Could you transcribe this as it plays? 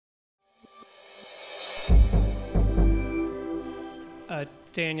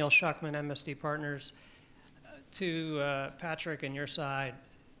Daniel Schuckman, MSD Partners. To Patrick and your side,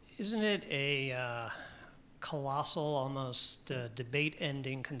 isn't it a colossal, almost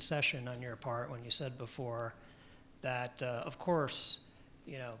debate-ending concession on your part when you said before that, of course,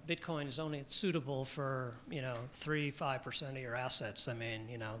 Bitcoin is only suitable for, 3-5% of your assets. I mean,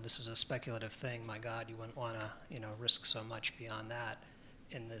 this is a speculative thing. My God, you wouldn't want to, risk so much beyond that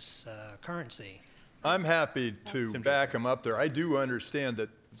in this currency. I'm happy to back him up there. I do understand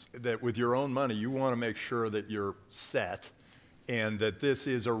that with your own money, you want to make sure that you're set and that this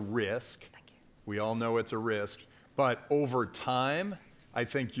is a risk. Thank you. We all know it's a risk. But over time, I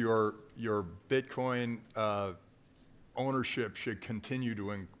think your Bitcoin ownership should continue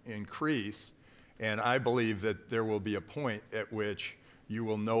to increase. And I believe that there will be a point at which you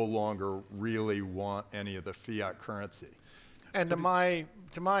will no longer really want any of the fiat currency. And to my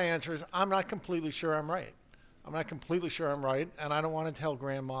answer is, I'm not completely sure I'm right. I'm not completely sure I'm right, and I don't want to tell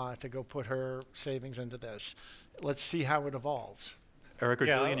Grandma to go put her savings into this. Let's see how it evolves. Eric or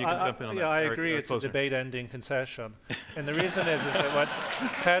Julian, you can jump in on that. Yeah, I Eric, agree. It's Posner. a debate-ending concession, and the reason is that what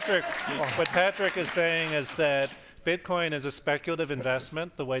Patrick is saying is that Bitcoin is a speculative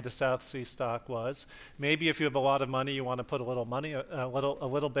investment, the way the South Sea stock was. Maybe if you have a lot of money, you want to put a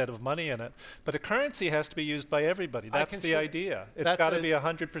little bit of money in it. But a currency has to be used by everybody. That's the idea. It's got to be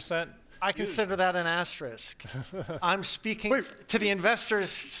 100%. I consider that an asterisk. I'm speaking to the investors.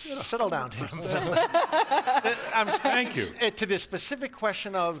 Settle down. Thank you. To the specific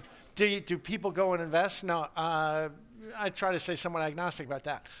question of do people go and invest? No. I try to stay somewhat agnostic about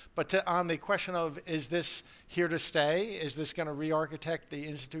that. But on the question of, is this here to stay? Is this going to re-architect the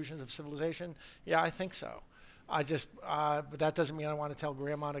institutions of civilization? Yeah, I think so. But that doesn't mean I want to tell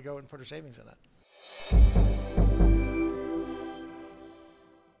Grandma to go and put her savings in it.